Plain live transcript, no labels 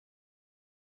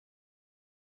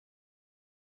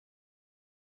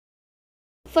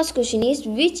First question is,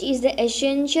 which is the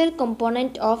essential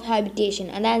component of habitation?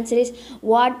 And the answer is,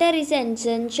 water is an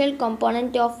essential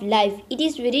component of life. It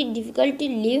is very difficult to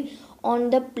live on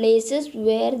the places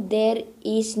where there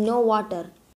is no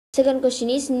water. Second question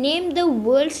is, name the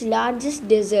world's largest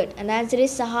desert. And the answer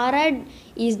is, Sahara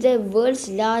is the world's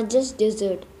largest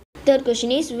desert. Third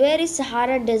question is, where is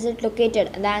Sahara Desert located?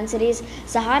 And the answer is,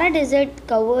 Sahara Desert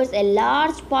covers a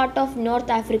large part of North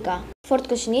Africa. Fourth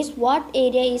question is, what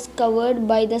area is covered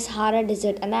by the Sahara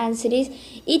Desert? And the answer is,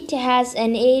 it has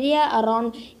an area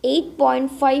around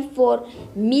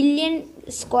 8.54 million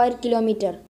square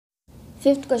kilometer.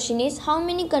 Fifth question is, how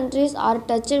many countries are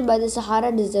touched by the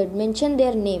Sahara Desert? Mention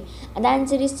their name. And the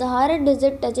answer is, Sahara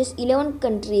Desert touches 11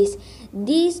 countries.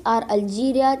 These are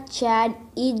Algeria, Chad,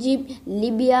 Egypt,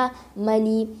 Libya,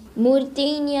 Mali,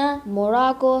 Mauritania,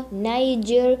 Morocco,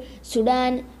 Niger,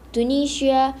 Sudan,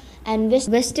 Tunisia, and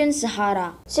Western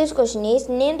Sahara. Sixth question is,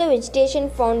 name the vegetation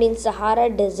found in Sahara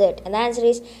Desert. And the answer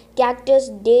is, cactus,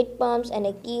 date palms, and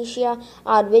acacia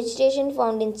are vegetation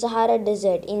found in Sahara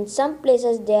Desert. In some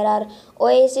places there are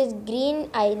oases, green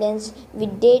islands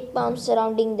with date palms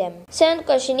surrounding them. Seventh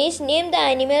question is, name the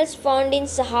animals found in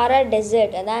Sahara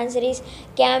Desert. And the answer is,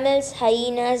 camels,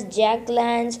 hyenas,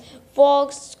 jackals,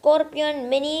 fox, scorpion,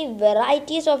 many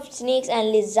varieties of snakes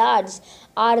and lizards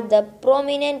are the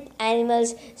prominent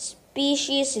animals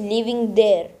species living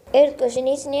there. Eighth question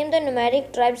is, name the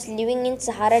nomadic tribes living in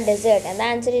Sahara Desert. And the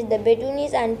answer is, the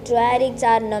Bedouins and Tuaregs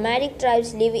are nomadic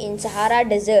tribes live in Sahara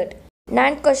Desert.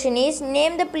 Ninth question is,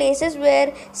 name the places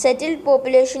where settled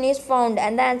population is found.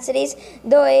 And the answer is,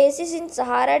 the oasis in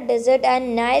Sahara Desert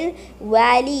and Nile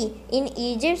Valley in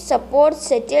Egypt support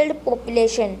settled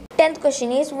population. 10th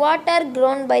question is, what are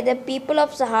grown by the people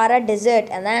of Sahara Desert?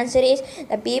 And the answer is,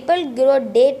 the people grow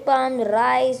date palm,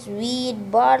 rice,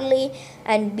 wheat, barley,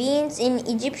 and beans in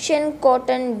Egyptian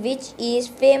cotton, which is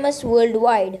famous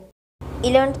worldwide.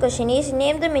 11th question is,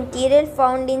 name the material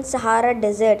found in Sahara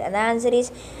Desert. And the answer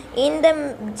is, in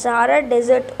the Sahara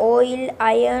Desert, oil,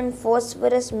 iron,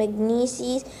 phosphorus,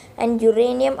 magnesium, and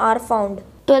uranium are found.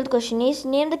 12th question is,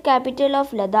 name the capital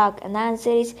of Ladakh. And the answer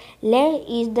is, Leh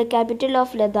is the capital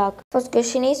of Ladakh. First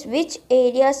question is, which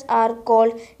areas are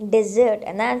called desert?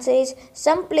 And the answer is,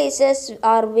 some places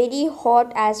are very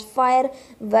hot as fire,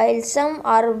 while some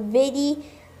are very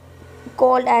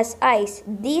cold as ice.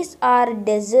 These are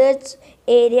deserts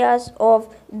areas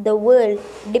of the world.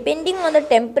 Depending on the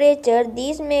temperature,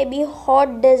 these may be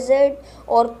hot desert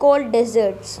or cold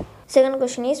deserts. Second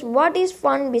question is, what is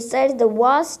found besides the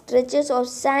vast stretches of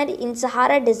sand in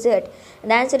Sahara Desert?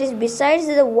 And the answer is, besides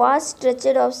the vast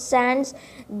stretches of sands,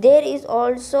 there is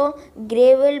also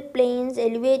gravel plains,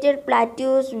 elevated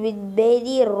plateaus with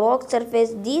very rock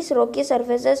surface. These rocky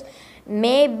surfaces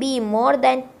may be more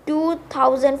than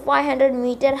 2,500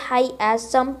 meters high at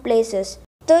some places.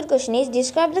 Third question is,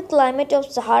 describe the climate of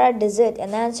Sahara Desert.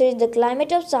 And the answer is, the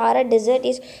climate of Sahara Desert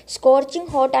is scorching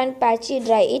hot and patchy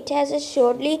dry. It has a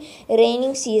shortly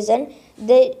raining season.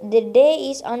 The day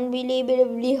is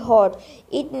unbelievably hot.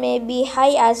 It may be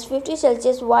high as 50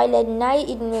 Celsius, while at night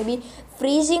it may be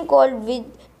freezing cold with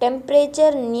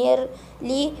temperature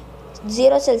nearly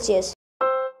 0 Celsius.